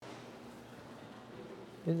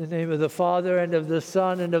In the name of the Father, and of the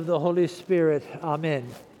Son, and of the Holy Spirit. Amen.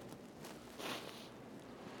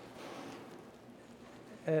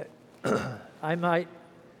 I might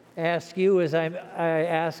ask you, as I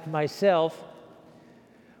ask myself,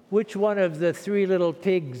 which one of the three little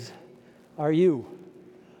pigs are you?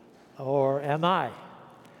 Or am I?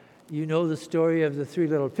 You know the story of the three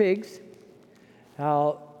little pigs,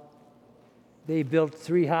 how they built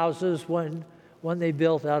three houses. One they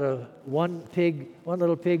built out of one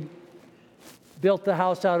little pig built the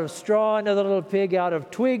house out of straw, another little pig out of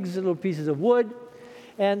twigs, little pieces of wood,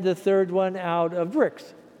 and the third one out of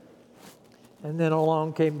bricks. And then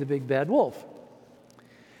along came the big bad wolf.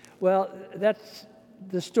 Well, that's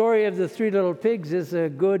the story of the three little pigs is a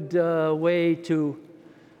good way to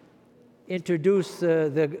introduce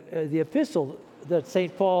the epistle that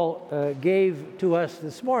St. Paul gave to us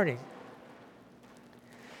this morning.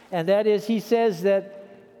 And that is, he says that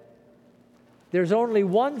there's only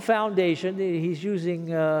one foundation. He's using,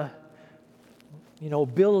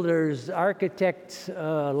 builders, architects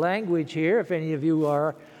language here. If any of you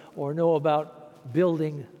are or know about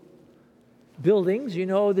buildings, you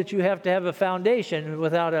know that you have to have a foundation.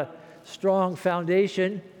 Without a strong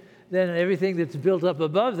foundation, then everything that's built up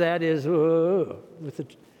above that is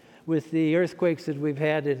with the earthquakes that we've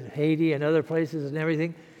had in Haiti and other places and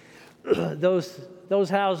everything. Those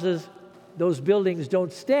houses, those buildings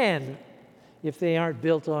don't stand if they aren't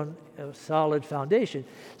built on a solid foundation.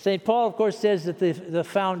 St. Paul, of course, says that the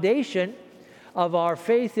foundation of our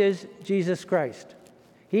faith is Jesus Christ.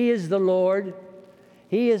 He is the Lord.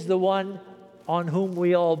 He is the one on whom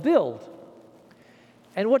we all build.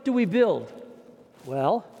 And what do we build?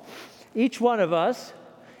 Well, each one of us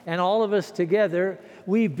and all of us together,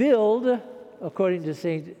 we build, according to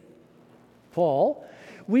St. Paul,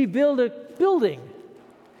 we build a building.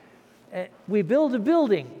 We build a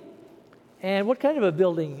building. And what kind of a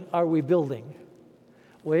building are we building?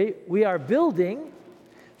 We are building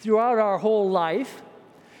throughout our whole life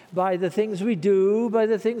by the things we do, by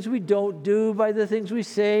the things we don't do, by the things we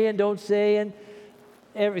say and don't say, and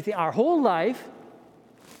everything. Our whole life,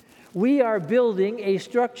 we are building a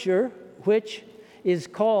structure which is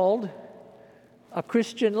called a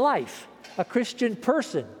Christian life, a Christian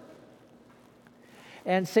person.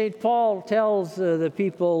 And St. Paul tells the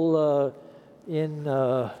people in,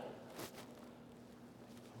 where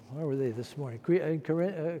were they this morning?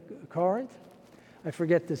 Corinth? I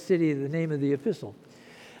forget the city, the name of the epistle.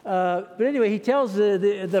 But anyway, he tells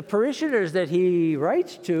the parishioners that he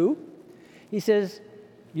writes to, he says,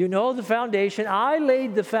 you know the foundation. I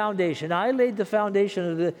laid the foundation. I laid the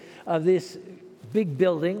foundation of this big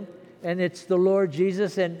building, and it's the Lord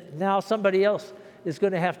Jesus, and now somebody else is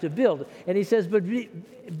going to have to build. And he says, but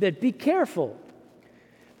be careful.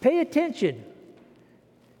 Pay attention.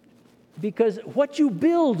 Because what you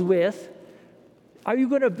build with, are you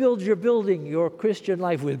going to build your Christian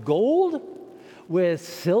life with gold, with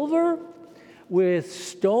silver, with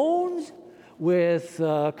stones, with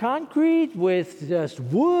concrete, with just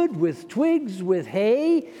wood, with twigs, with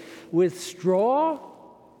hay, with straw?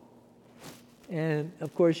 And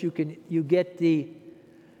of course you get the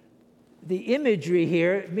imagery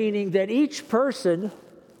here, meaning that each person,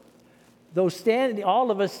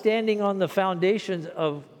 all of us standing on the foundations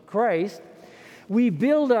of Christ, we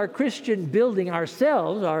build our Christian building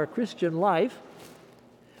ourselves, our Christian life,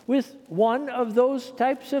 with one of those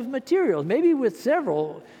types of materials, maybe with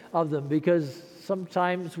several of them, because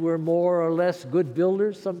sometimes we're more or less good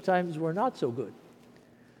builders, sometimes we're not so good.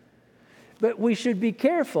 But we should be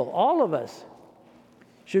careful, all of us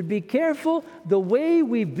should be careful the way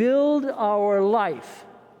we build our life,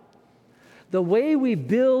 the way we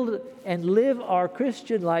build and live our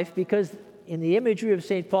Christian life, because in the imagery of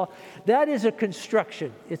St. Paul, that is a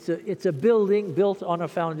construction. It's a building built on a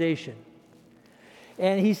foundation.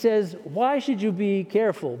 And he says, why should you be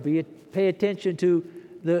careful? Pay attention to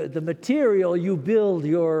the material you build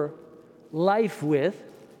your life with,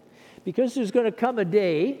 because there's going to come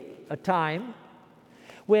a time,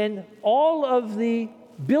 when all of the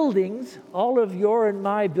buildings, all of your and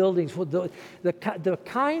my buildings, the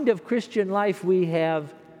kind of Christian life we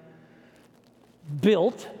have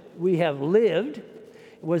built, we have lived,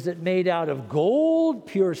 was it made out of gold,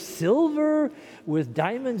 pure silver, with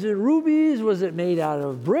diamonds and rubies? Was it made out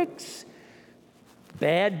of bricks,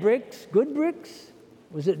 bad bricks, good bricks?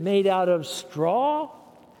 Was it made out of straw?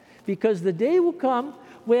 Because the day will come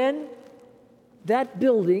when that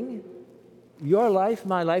building, your life,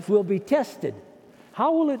 my life, will be tested.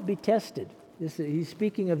 How will it be tested? He's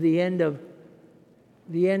speaking of the end of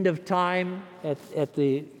time at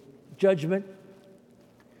the judgment.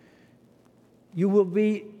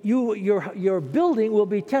 your building will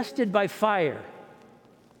be tested by fire.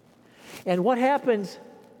 And what happens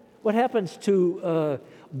to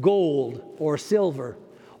gold or silver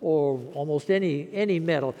or almost any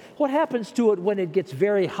metal? What happens to it when it gets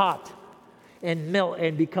very hot and melt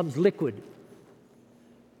and becomes liquid?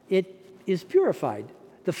 It is purified.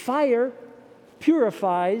 The fire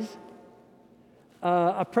purifies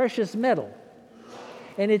a precious metal.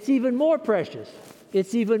 And it's even more precious.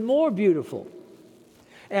 It's even more beautiful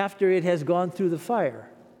after it has gone through the fire.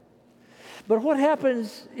 But what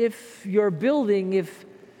happens if your building, if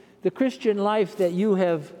the Christian life that you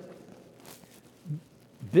have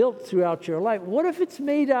built throughout your life, what if it's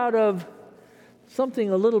made out of something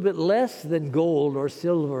a little bit less than gold or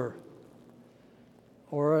silver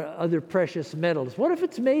or other precious metals? What if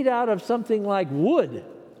it's made out of something like wood?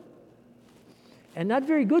 And not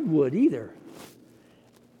very good wood either.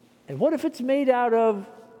 And what if it's made out of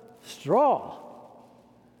straw?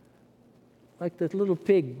 Like the little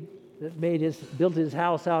pig that built his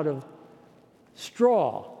house out of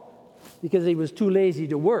straw because he was too lazy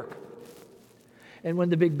to work. And when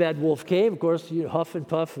the big bad wolf came, of course, you huff and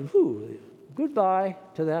puff, and goodbye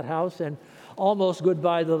to that house, and almost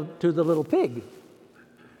goodbye to the little pig.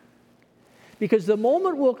 Because the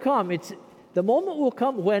moment will come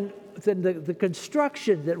when the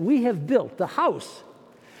construction that we have built, the house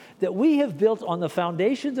that we have built on the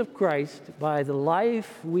foundations of Christ by the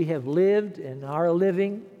life we have lived and are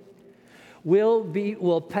living,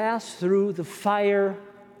 will pass through the fire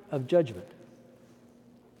of judgment.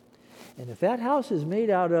 And if that house is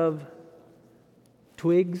made out of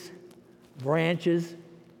twigs, branches,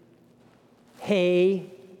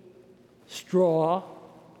 hay, straw,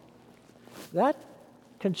 that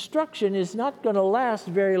construction is not going to last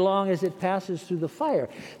very long as it passes through the fire.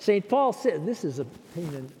 St. Paul said, this is a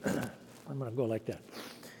pain in, I'm going to go like that.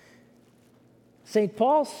 St.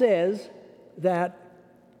 Paul says that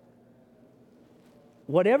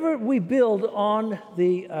whatever we build on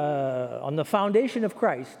the foundation of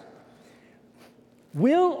Christ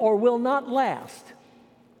will or will not last,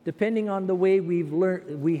 depending on the way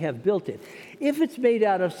we have built it. If it's made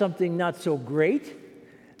out of something not so great,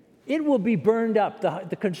 it will be burned up.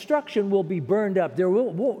 The construction will be burned up.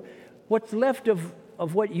 What's left of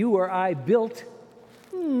what you or I built?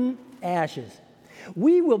 Ashes.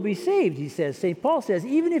 We will be saved, he says. St. Paul says,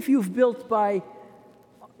 even if you've built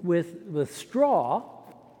with straw,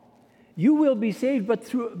 you will be saved,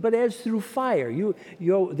 but as through fire.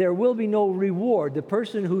 There will be no reward. The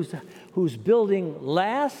person whose building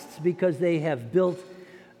lasts because they have built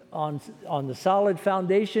on the solid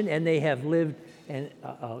foundation and they have lived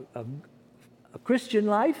a Christian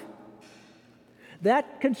life,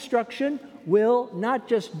 that construction will not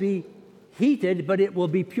just be heated, but it will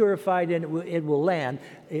be purified and it will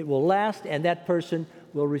last, and that person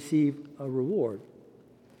will receive a reward.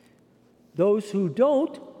 Those who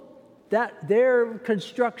don't, their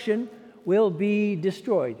construction will be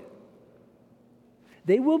destroyed.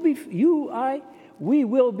 We will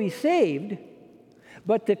be saved,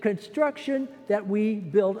 but the construction that we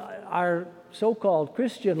build, our so-called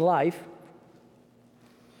Christian life,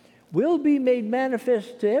 will be made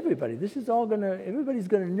manifest to everybody. Everybody's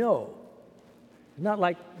going to know. Not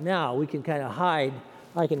like now, we can kind of hide.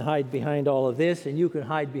 I can hide behind all of this, and you can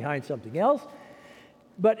hide behind something else.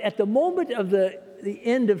 But at the moment of the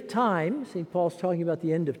end of time, St. Paul's talking about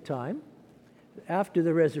the end of time, after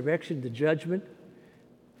the resurrection, the judgment,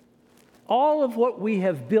 all of what we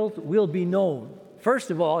have built will be known.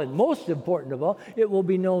 First of all, and most important of all, it will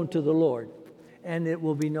be known to the Lord, and it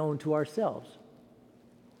will be known to ourselves.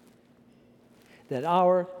 That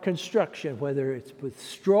our construction, whether it's with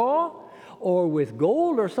straw or with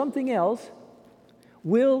gold or something else,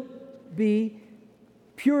 will be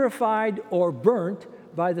purified or burnt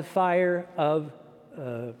by the fire of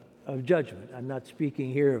judgment. I'm not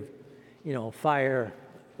speaking here of, fire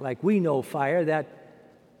like we know fire.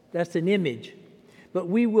 That's an image. But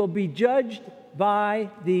we will be judged by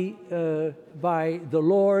the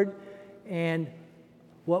Lord, and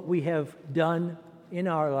what we have done in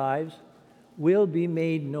our lives will be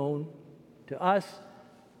made known to us,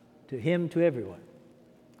 to Him, to everyone.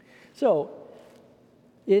 So,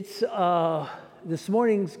 it's this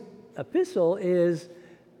morning's epistle is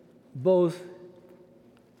both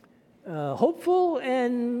hopeful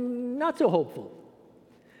and not so hopeful,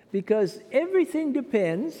 because everything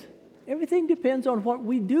depends on what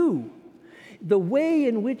we do. The way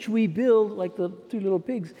in which we build, like the two little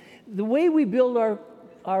pigs, the way we build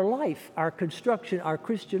our life, our construction, our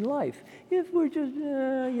Christian life. If we're just,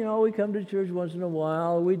 we come to church once in a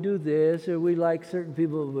while, we do this, or we like certain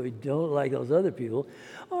people, but we don't like those other people,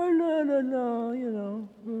 or no.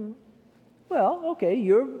 Well, okay,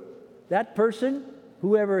 you're that person,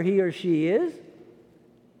 whoever he or she is.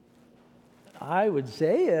 I would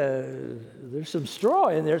say there's some straw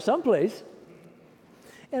in there someplace.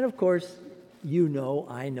 And of course,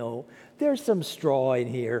 I know, there's some straw in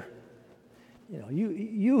here.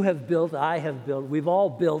 You have built, I have built, we've all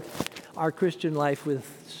built our Christian life with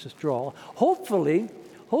straw. Hopefully,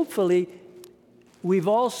 we've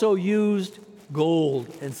also used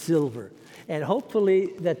gold and silver. And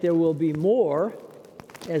hopefully that there will be more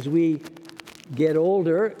as we get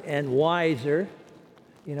older and wiser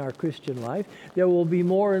in our Christian life. There will be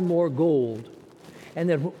more and more gold. And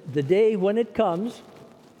then the day when it comes,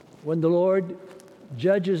 when the Lord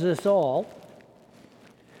judges us all,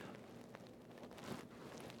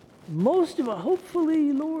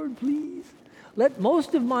 hopefully, Lord, please, let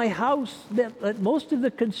most of my house, let most of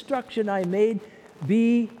the construction I made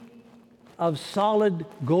be of solid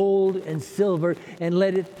gold and silver, and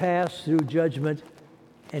let it pass through judgment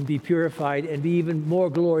and be purified and be even more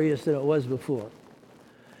glorious than it was before.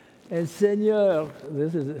 And Seigneur,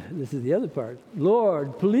 this is the other part.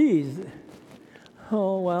 Lord, please.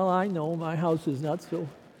 Oh, well, I know my house is not so.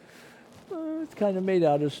 It's kind of made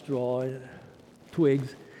out of straw and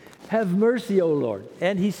twigs. Have mercy, O Lord.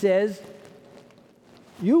 And he says,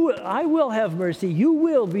 I will have mercy. You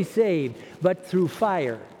will be saved, but through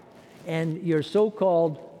fire. And your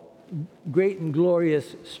so-called great and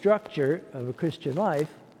glorious structure of a Christian life,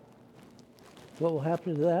 what will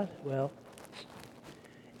happen to that? Well,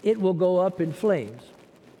 it will go up in flames,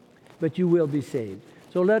 but you will be saved.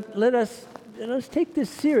 So let's take this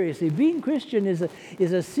seriously. Being Christian is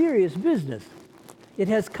a serious business. It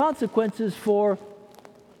has consequences for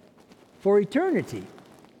eternity.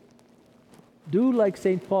 Do like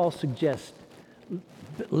St. Paul suggests.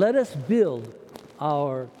 Let us build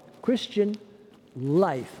our Christian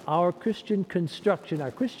life, our Christian construction,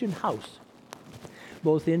 our Christian house,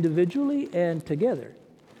 both individually and together.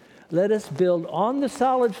 Let us build on the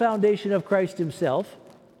solid foundation of Christ himself,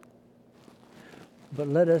 but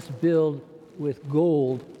let us build with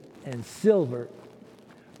gold and silver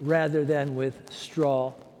rather than with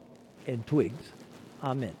straw and twigs.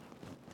 Amen.